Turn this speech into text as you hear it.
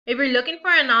If you're looking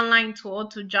for an online tool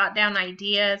to jot down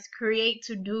ideas, create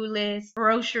to-do lists,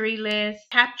 grocery lists,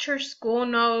 capture school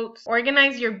notes,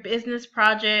 organize your business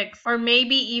projects, or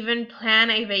maybe even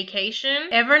plan a vacation,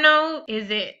 Evernote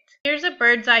is it. Here's a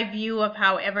bird's eye view of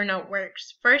how Evernote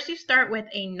works. First, you start with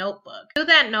a notebook. To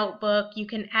that notebook, you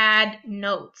can add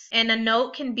notes. And a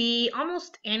note can be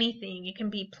almost anything. It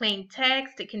can be plain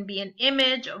text, it can be an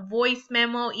image, a voice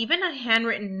memo, even a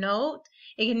handwritten note.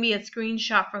 It can be a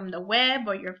screenshot from the web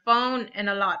or your phone, and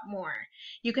a lot more.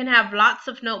 You can have lots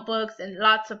of notebooks and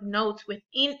lots of notes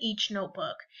within each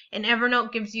notebook. And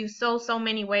Evernote gives you so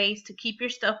many ways to keep your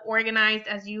stuff organized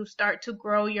as you start to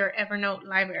grow your Evernote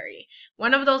library.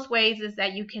 One of those ways is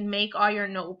that you can make all your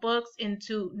notebooks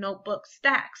into notebook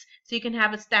stacks. So you can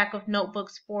have a stack of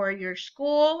notebooks for your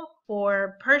school,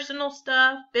 for personal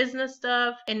stuff, business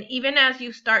stuff, and even as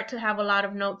you start to have a lot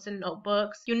of notes and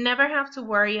notebooks, you never have to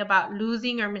worry about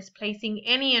losing or misplacing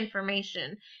any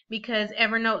information because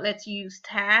Evernote lets you use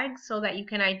tags so that you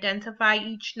can identify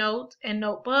each note and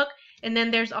notebook. And then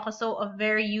there's also a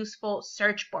very useful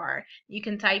search bar. You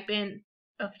can type in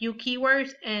a few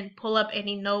keywords and pull up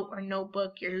any note or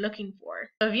notebook you're looking for.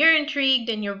 So if you're intrigued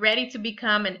and you're ready to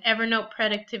become an Evernote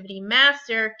productivity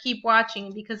master, keep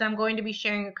watching because I'm going to be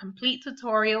sharing a complete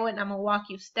tutorial and I'm going to walk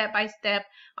you step by step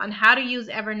on how to use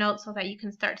Evernote so that you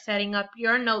can start setting up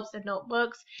your notes and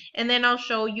notebooks. And then I'll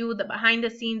show you the behind the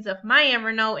scenes of my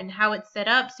Evernote and how it's set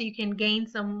up so you can gain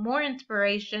some more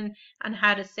inspiration on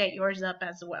how to set yours up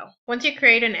as well. Once you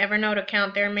create an Evernote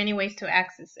account, there are many ways to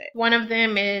access it. One of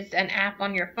them is an app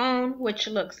on your phone, which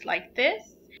looks like this.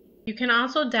 You can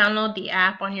also download the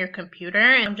app on your computer,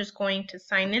 and I'm just going to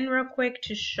sign in real quick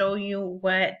to show you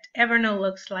what Evernote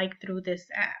looks like through this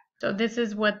app. So this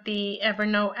is what the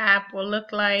Evernote app will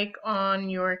look like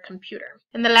on your computer.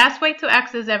 And the last way to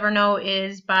access Evernote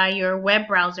is by your web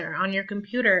browser on your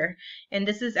computer. And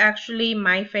this is actually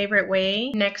my favorite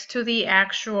way. Next to the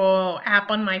actual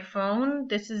app on my phone,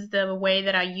 this is the way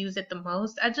that I use it the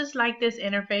most. I just like this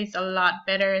interface a lot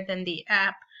better than the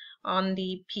app on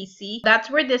the PC.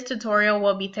 That's where this tutorial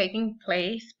will be taking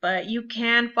place, but you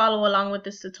can follow along with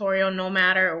this tutorial no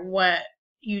matter what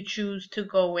you choose to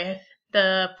go with.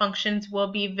 The functions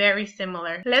will be very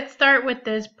similar. Let's start with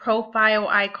this profile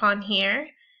icon here.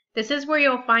 This is where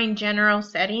you'll find general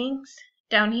settings.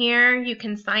 Down here, you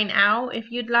can sign out if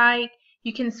you'd like.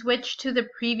 You can switch to the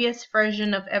previous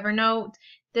version of Evernote.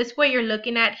 This what you're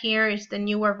looking at here is the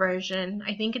newer version.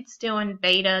 I think it's still in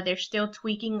beta. They're still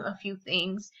tweaking a few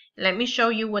things. Let me show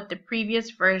you what the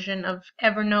previous version of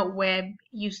Evernote Web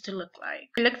used to look like.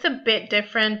 It looks a bit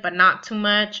different, but not too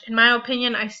much. In my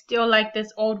opinion, I still like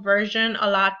this old version a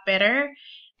lot better.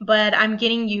 But I'm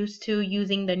getting used to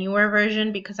using the newer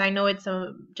version because I know it's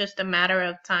just a matter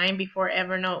of time before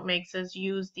Evernote makes us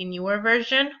use the newer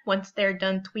version. Once they're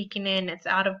done tweaking it and it's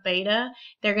out of beta,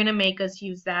 they're going to make us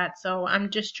use that. So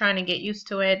I'm just trying to get used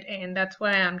to it, and that's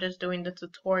why I'm just doing the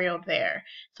tutorial there.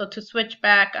 So to switch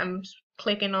back, I'm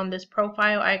clicking on this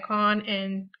profile icon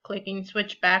and clicking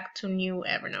switch back to new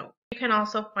Evernote. You can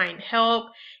also find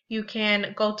help. You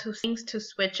can go to things to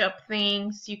switch up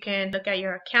things. You can look at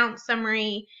your account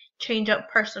summary, change up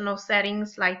personal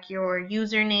settings like your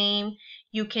username.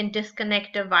 You can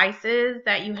disconnect devices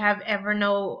that you have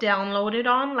Evernote downloaded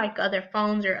on, like other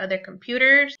phones or other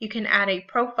computers. You can add a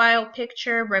profile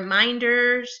picture,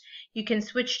 reminders. You can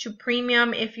switch to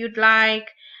premium if you'd like.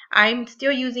 I'm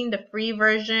still using the free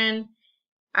version.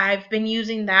 I've been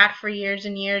using that for years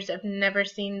and years. I've never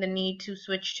seen the need to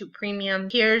switch to premium.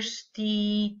 Here's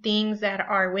the things that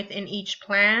are within each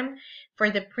plan. For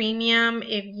the premium,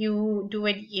 if you do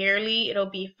it yearly, it'll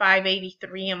be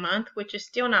 $5.83 a month, which is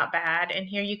still not bad. And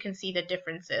here you can see the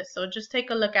differences. So just take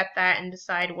a look at that and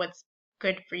decide what's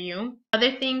good for you.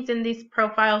 Other things in these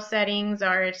profile settings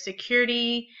are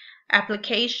security,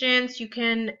 applications. You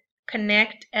can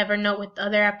connect Evernote with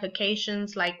other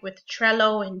applications like with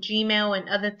Trello and Gmail and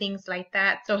other things like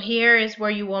that. So here is where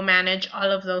you will manage all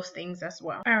of those things as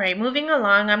well. All right, moving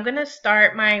along, I'm going to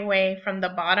start my way from the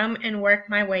bottom and work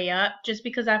my way up just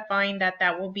because I find that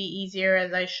that will be easier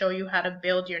as I show you how to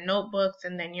build your notebooks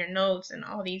and then your notes and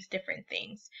all these different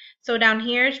things. So down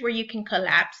here is where you can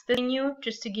collapse the menu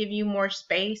just to give you more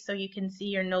space so you can see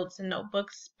your notes and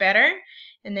notebooks better.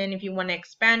 And then if you want to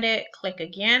expand it, click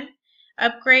again.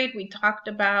 Upgrade, we talked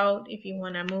about. If you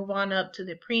want to move on up to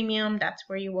the premium, that's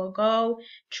where you will go.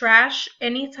 Trash,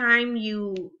 anytime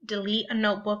you delete a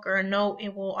notebook or a note,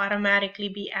 it will automatically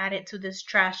be added to this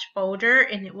trash folder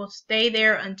and it will stay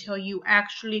there until you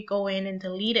actually go in and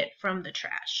delete it from the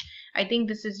trash. I think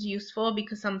this is useful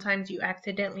because sometimes you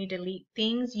accidentally delete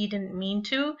things you didn't mean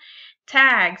to.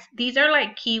 Tags, these are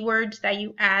like keywords that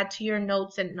you add to your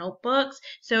notes and notebooks.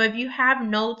 So if you have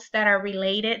notes that are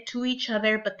related to each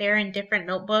other but they're in different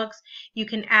notebooks, you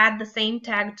can add the same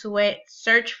tag to it,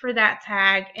 search for that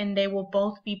tag, and they will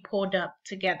both be pulled up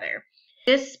together.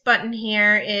 This button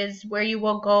here is where you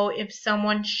will go if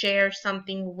someone shares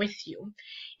something with you.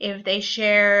 If they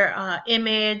share an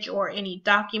image or any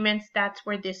documents, that's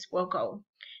where this will go.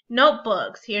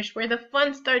 Notebooks, here's where the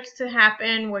fun starts to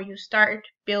happen, where you start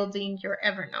building your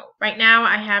Evernote. Right now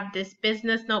I have this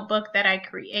business notebook that I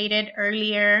created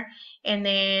earlier, and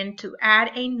then to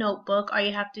add a notebook, all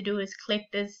you have to do is click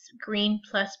this green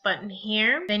plus button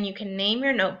here. Then you can name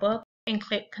your notebook and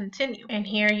click continue. And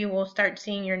here you will start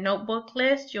seeing your notebook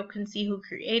list. You can see who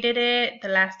created it, the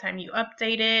last time you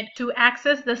updated. To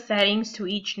access the settings to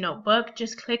each notebook,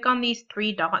 just click on these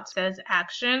three dots that says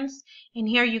actions. And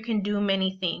here you can do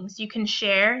many things. You can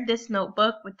share this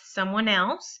notebook with someone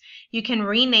else. You can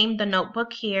rename the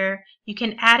notebook here. You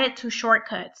can add it to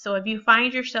shortcuts. So if you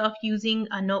find yourself using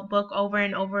a notebook over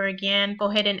and over again,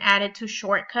 go ahead and add it to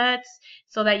shortcuts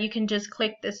so that you can just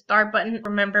click the start button.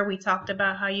 Remember, we talked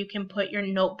about how you can put your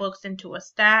notebooks into a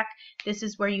stack. This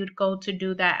is where you'd go to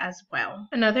do that as well.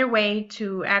 Another way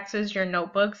to access your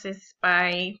notebooks is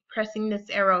by pressing this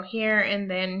arrow here, and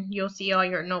then you'll see all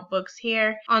your notebooks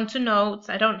here. Onto notes.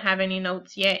 I don't have any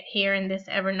notes yet here in this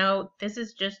Evernote. This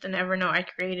is just an Evernote I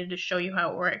created to show you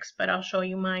how it works, but I'll show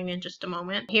you mine in just a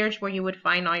moment. Here's where you would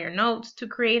find all your notes. To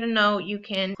create a note, you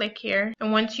can click here,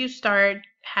 and once you start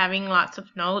having lots of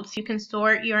notes, you can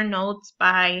sort your notes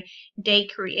by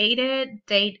date created,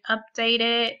 date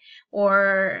updated,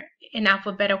 or in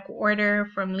alphabetical order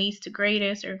from least to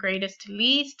greatest or greatest to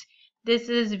least. This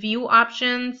is view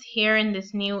options. Here in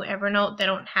this new Evernote, they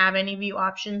don't have any view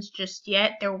options just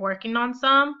yet. They're working on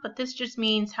some, but this just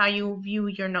means how you view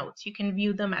your notes. You can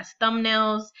view them as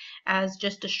thumbnails, as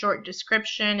just a short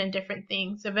description and different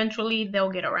things. Eventually,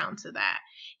 they'll get around to that.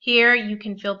 Here you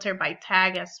can filter by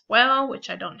tag as well,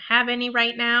 which I don't have any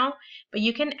right now, but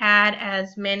you can add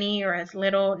as many or as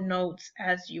little notes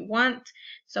as you want.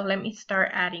 So let me start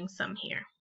adding some here.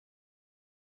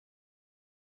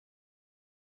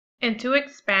 And to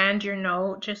expand your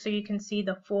note, just so you can see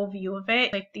the full view of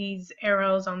it, click these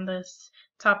arrows on this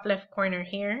top left corner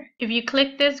here. If you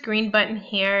click this green button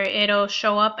here, it'll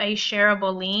show up a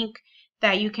shareable link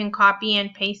that you can copy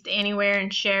and paste anywhere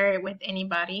and share it with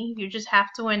anybody. You just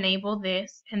have to enable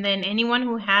this, and then anyone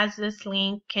who has this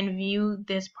link can view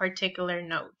this particular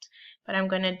note. But I'm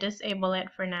going to disable it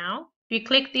for now. If you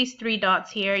click these three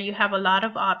dots here, you have a lot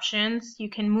of options. You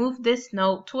can move this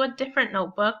note to a different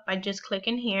notebook by just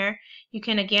clicking here. You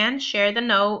can again share the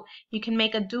note. You can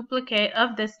make a duplicate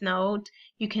of this note.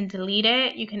 You can delete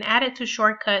it. You can add it to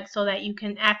shortcuts so that you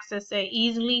can access it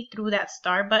easily through that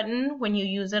star button when you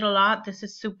use it a lot. This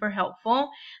is super helpful.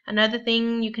 Another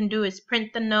thing you can do is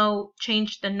print the note,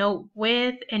 change the note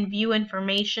width, and view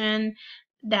information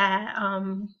that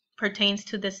pertains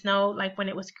to this note, like when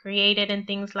it was created and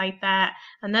things like that.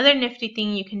 Another nifty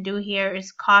thing you can do here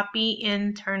is copy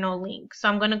internal link. So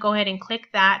I'm going to go ahead and click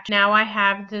that. Now I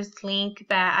have this link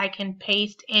that I can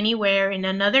paste anywhere in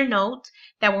another note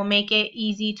that will make it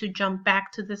easy to jump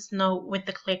back to this note with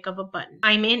the click of a button.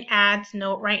 I'm in Ads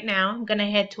note right now. I'm going to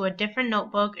head to a different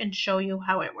notebook and show you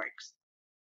how it works.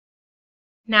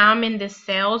 Now I'm in this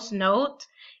sales note,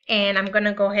 and I'm going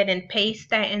to go ahead and paste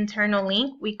that internal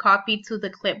link we copied to the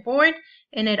clipboard,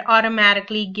 and it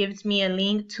automatically gives me a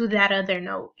link to that other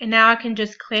note. And now I can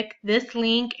just click this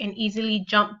link and easily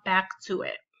jump back to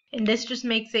it. And this just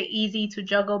makes it easy to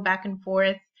juggle back and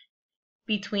forth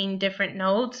between different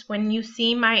notes. When you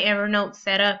see my Evernote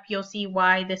setup, you'll see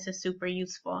why this is super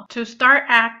useful. To start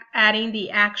adding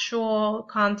the actual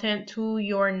content to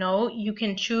your note, you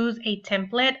can choose a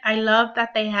template. I love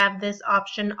that they have this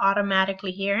option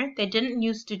automatically here. They didn't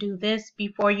used to do this.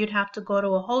 Before, you'd have to go to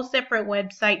a whole separate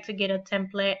website to get a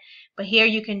template, but here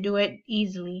you can do it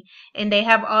easily. And they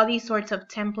have all these sorts of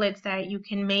templates that you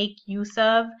can make use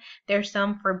of. There's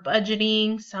some for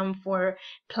budgeting, some for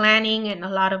planning, and a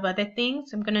lot of other things.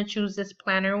 I'm going to choose this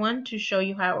planner one to show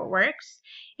you how it works.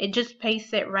 It just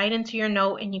pastes it right into your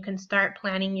note, and you can start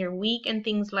planning your week and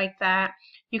things like that.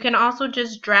 You can also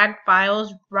just drag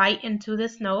files right into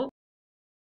this note.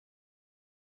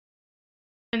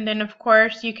 And then of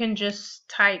course you can just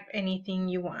type anything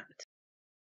you want.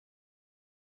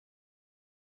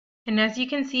 And as you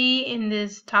can see in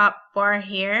this top bar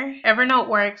here, Evernote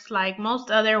works like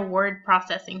most other word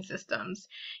processing systems.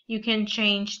 You can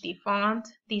change the font,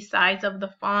 the size of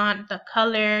the font, the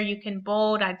color. You can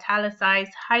bold, italicize,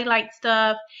 highlight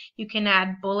stuff. You can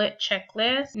add bullet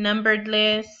checklists, numbered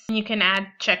lists. You can add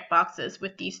checkboxes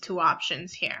with these two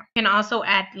options here. You can also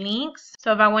add links.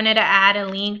 So if I wanted to add a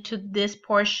link to this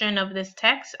portion of this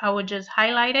text, I would just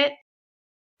highlight it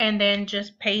and then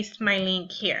just paste my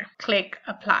link here. Click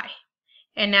apply.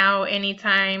 And now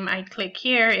anytime I click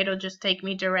here, it'll just take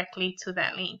me directly to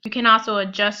that link. You can also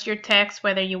adjust your text,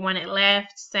 whether you want it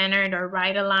left, centered, or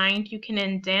right aligned. You can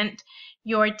indent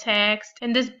your text.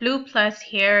 And this blue plus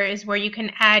here is where you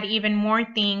can add even more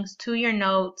things to your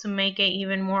note to make it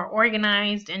even more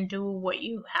organized and do what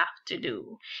you have to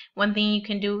do. One thing you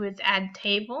can do is add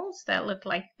tables that look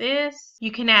like this.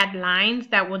 You can add lines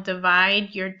that will divide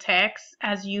your text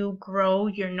as you grow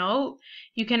your note.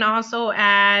 You can also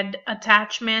add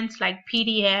attachments like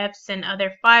PDFs and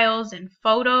other files and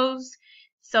photos.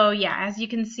 So yeah, as you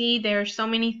can see, there are so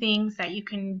many things that you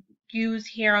can use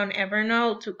here on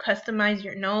Evernote to customize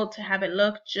your note, to have it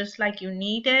look just like you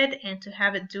need it and to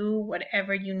have it do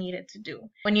whatever you need it to do.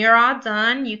 When you're all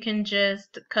done, you can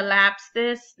just collapse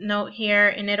this note here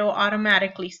and it'll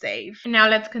automatically save. And now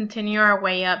let's continue our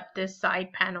way up this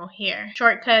side panel here.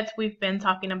 Shortcuts we've been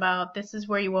talking about. This is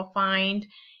where you will find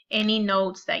any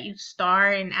notes that you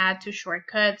star and add to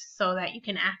shortcuts so that you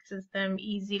can access them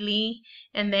easily.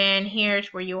 And then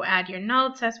here's where you'll add your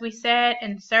notes, as we said.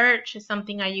 And search is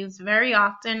something I use very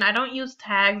often. I don't use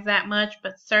tags that much,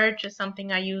 but search is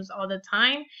something I use all the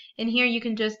time. And here you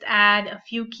can just add a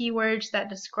few keywords that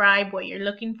describe what you're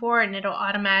looking for, and it'll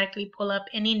automatically pull up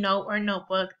any note or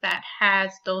notebook that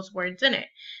has those words in it.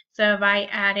 So if I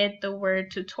added the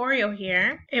word tutorial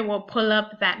here, it will pull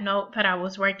up that note that I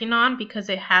was working on because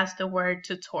it has the word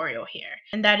tutorial here.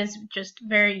 And that is just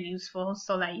very useful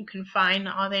so that you can find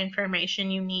all the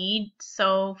information you need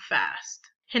so fast.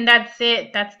 And that's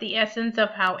it. That's the essence of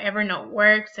how Evernote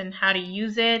works and how to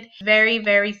use it. Very,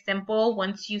 very simple.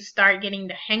 Once you start getting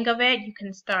the hang of it, you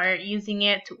can start using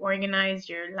it to organize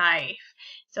your life.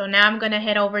 So now I'm going to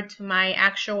head over to my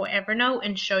actual Evernote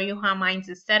and show you how mine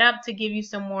is set up to give you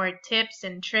some more tips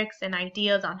and tricks and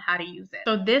ideas on how to use it.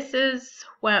 So this is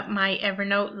what my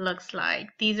Evernote looks like.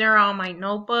 These are all my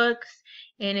notebooks.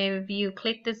 And if you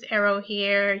click this arrow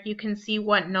here, you can see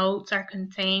what notes are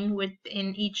contained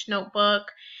within each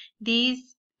notebook.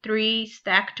 These 3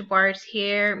 stacked bars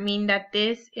here mean that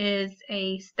this is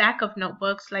a stack of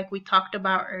notebooks like we talked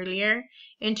about earlier.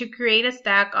 And to create a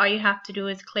stack, all you have to do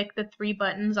is click the 3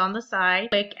 buttons on the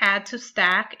side, click add to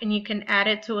stack, and you can add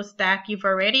it to a stack you've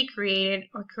already created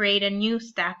or create a new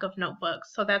stack of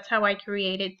notebooks. So that's how I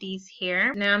created these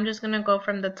here. Now I'm just going to go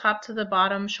from the top to the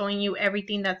bottom, showing you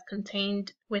everything that's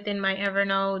contained within my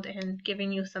Evernote and giving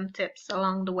you some tips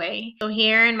along the way. So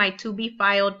here in my to be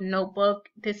filed notebook,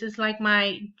 this is like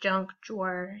my junk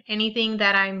drawer. Anything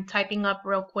that I'm typing up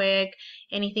real quick,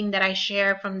 anything that I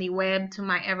share from the web to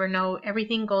my Evernote,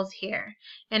 everything goes here.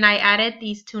 And I added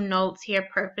these 2 notes here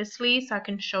purposely so I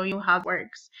can show you how it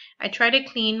works. I try to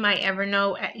clean my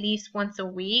Evernote at least once a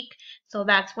week. So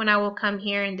that's when I will come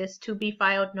here in this to be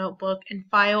filed notebook and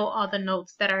file all the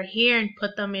notes that are here and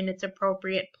put them in its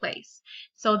appropriate place.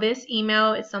 So this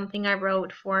email is something I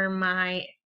wrote for my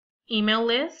email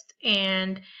list,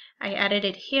 and I added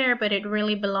it here, but it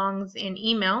really belongs in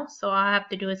email. So all I have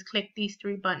to do is click these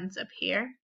 3 buttons up here,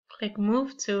 click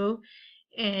move to,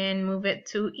 and move it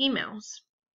to emails.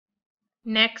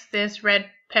 Next, this red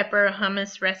pepper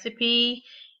hummus recipe.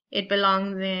 It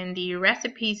belongs in the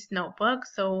recipes notebook.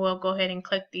 So we'll go ahead and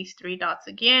click these 3 dots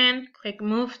again, click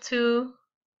move to,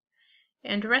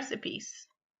 and recipes.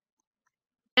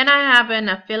 Then I have an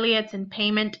affiliates and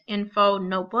payment info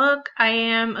notebook. I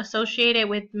am associated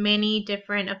with many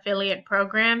different affiliate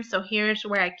programs. So here's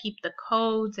where I keep the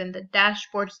codes and the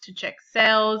dashboards to check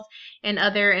sales and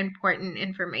other important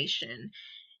information.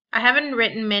 I haven't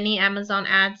written many Amazon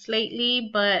ads lately,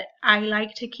 but I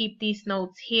like to keep these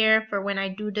notes here for when I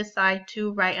do decide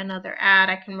to write another ad.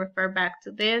 I can refer back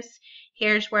to this.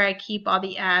 Here's where I keep all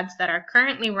the ads that are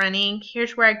currently running.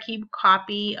 Here's where I keep a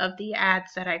copy of the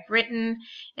ads that I've written.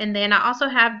 And then I also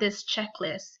have this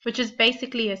checklist, which is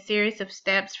basically a series of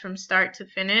steps from start to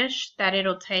finish that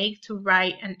it'll take to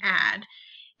write an ad.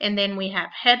 And then we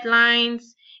have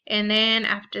headlines. And then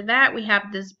after that, we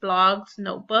have this blogs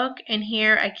notebook. And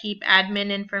here I keep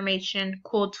admin information,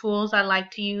 cool tools I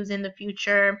like to use in the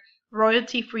future,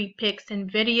 royalty-free pics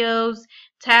and videos,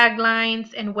 taglines,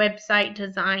 and website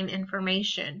design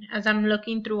information. As I'm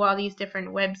looking through all these different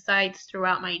websites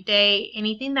throughout my day,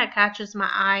 anything that catches my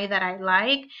eye that I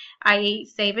like, I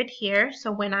save it here.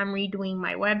 So when I'm redoing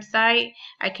my website,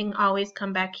 I can always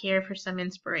come back here for some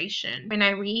inspiration. When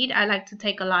I read, I like to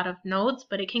take a lot of notes,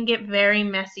 but it can get very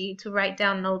messy to write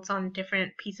down notes on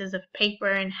different pieces of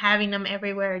paper and having them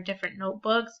everywhere in different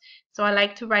notebooks. So I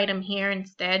like to write them here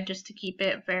instead, just to keep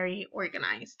it very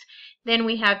organized. Then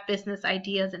we have business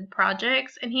ideas and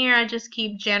projects, and here I just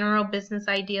keep general business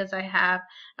ideas I have.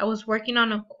 I was working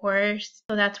on a course,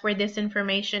 so that's where this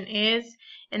information is.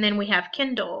 And then we have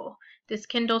Kindle. This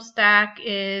Kindle stack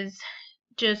is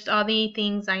just all the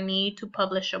things I need to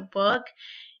publish a book.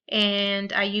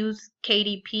 And I use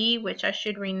KDP, which I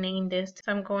should rename this.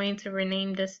 So I'm going to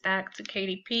rename this stack to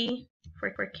KDP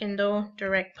for Kindle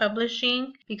Direct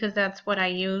Publishing, because that's what I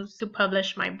use to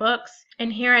publish my books.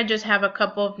 And here I just have a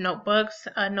couple of notebooks,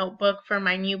 a notebook for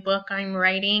my new book I'm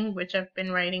writing, which I've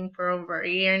been writing for over a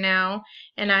year now.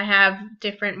 And I have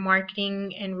different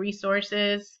marketing and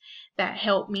resources that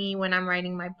help me when I'm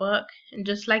writing my book. And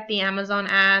just like the Amazon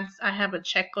ads, I have a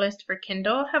checklist for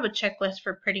Kindle. I have a checklist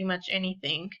for pretty much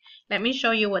anything. Let me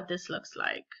show you what this looks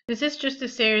like. This is just a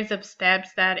series of steps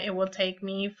that it will take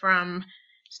me from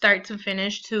start to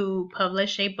finish to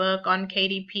publish a book on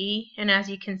KDP. And as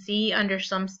you can see, under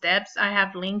some steps, I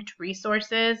have linked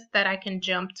resources that I can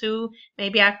jump to.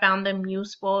 Maybe I found them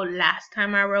useful last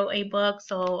time I wrote a book,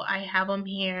 so I have them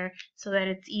here so that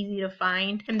it's easy to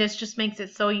find. And this just makes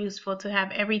it so useful to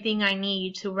have everything I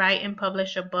need to write and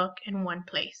publish a book in one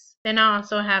place. Then I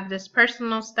also have this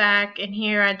personal stack, and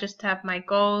here I just have my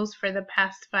goals for the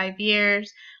past 5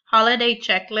 years. Holiday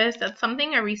checklist, that's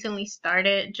something I recently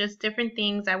started, just different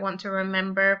things I want to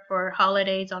remember for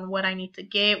holidays on what I need to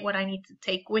get, what I need to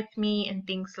take with me, and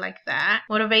things like that.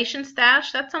 Motivation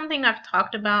stash, that's something I've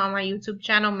talked about on my YouTube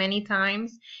channel many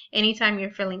times. Anytime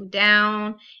you're feeling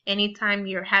down, anytime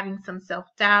you're having some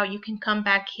self-doubt, you can come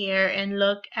back here and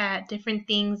look at different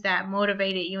things that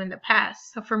motivated you in the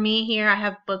past. So for me here, I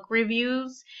have book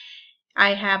reviews.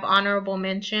 I have honorable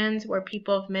mentions where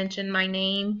people have mentioned my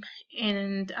name,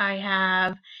 and I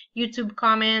have YouTube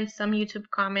comments. Some YouTube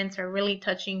comments are really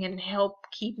touching and help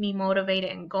keep me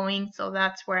motivated and going, so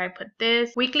that's where I put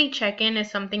this. Weekly check-in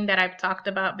is something that I've talked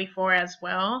about before as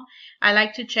well. I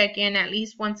like to check in at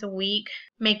least once a week,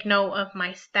 make note of my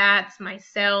stats, my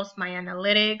sales, my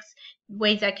analytics,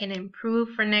 ways I can improve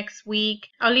for next week.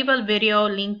 I'll leave a video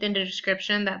linked in the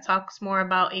description that talks more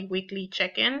about a weekly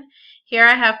check-in. Here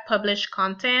I have published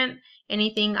content,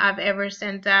 anything I've ever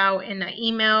sent out in an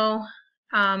email,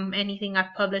 anything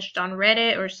I've published on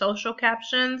Reddit, or social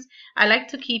captions. I like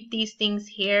to keep these things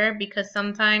here because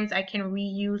sometimes I can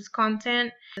reuse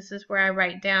content. This is where I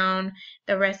write down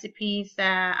the recipes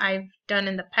that I've done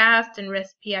in the past and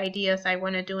recipe ideas I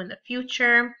want to do in the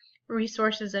future.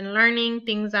 Resources and learning,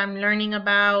 things I'm learning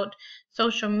about.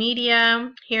 Social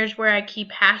media, here's where I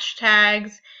keep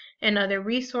hashtags and other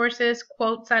resources,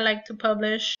 quotes I like to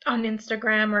publish on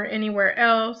Instagram or anywhere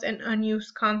else, and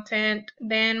unused content.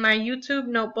 Then my YouTube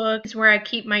notebook is where I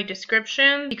keep my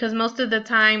description, because most of the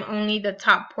time only the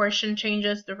top portion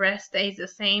changes, the rest stays the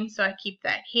same, so I keep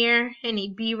that here.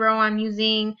 Any B-roll I'm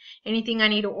using, anything I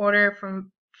need to order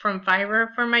from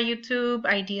Fiverr for my YouTube,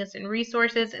 ideas and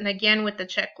resources, and again with the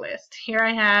checklist. Here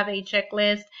I have a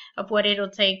checklist of what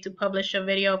it'll take to publish a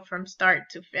video from start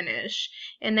to finish.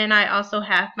 And then I also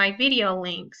have my video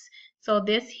links. So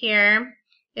this here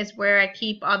is where I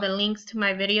keep all the links to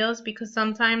my videos, because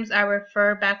sometimes I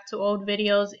refer back to old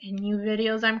videos and new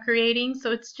videos I'm creating.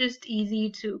 So it's just easy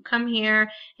to come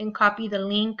here and copy the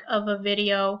link of a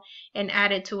video and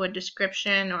add it to a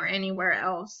description or anywhere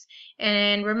else.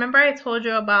 And remember I told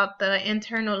you about the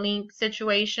internal link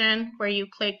situation where you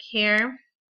click here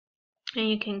and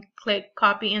you can click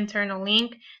copy internal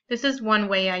link. This is one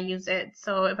way I use it.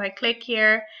 So if I click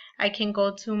here, I can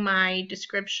go to my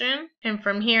description, and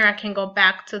from here I can go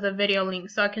back to the video link.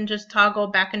 So I can just toggle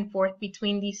back and forth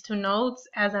between these two notes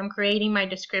as I'm creating my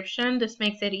description. This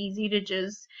makes it easy to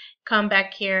just come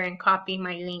back here and copy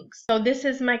my links. So this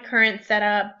is my current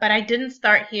setup, but I didn't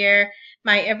start here.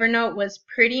 My Evernote was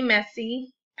pretty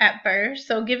messy at first,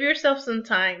 so give yourself some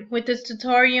time. With this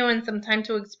tutorial and some time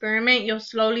to experiment, you'll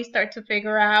slowly start to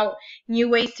figure out new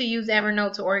ways to use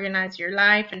Evernote to organize your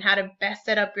life and how to best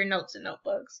set up your notes and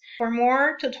notebooks. For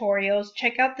more tutorials,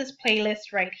 check out this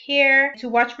playlist right here. To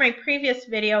watch my previous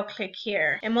video, click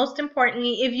here. And most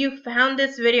importantly, if you found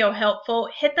this video helpful,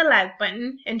 hit the like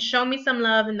button and show me some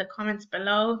love in the comments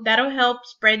below. That'll help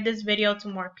spread this video to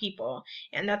more people.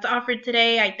 And that's all for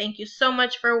today. I thank you so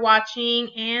much for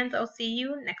watching, and I'll see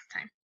you next time.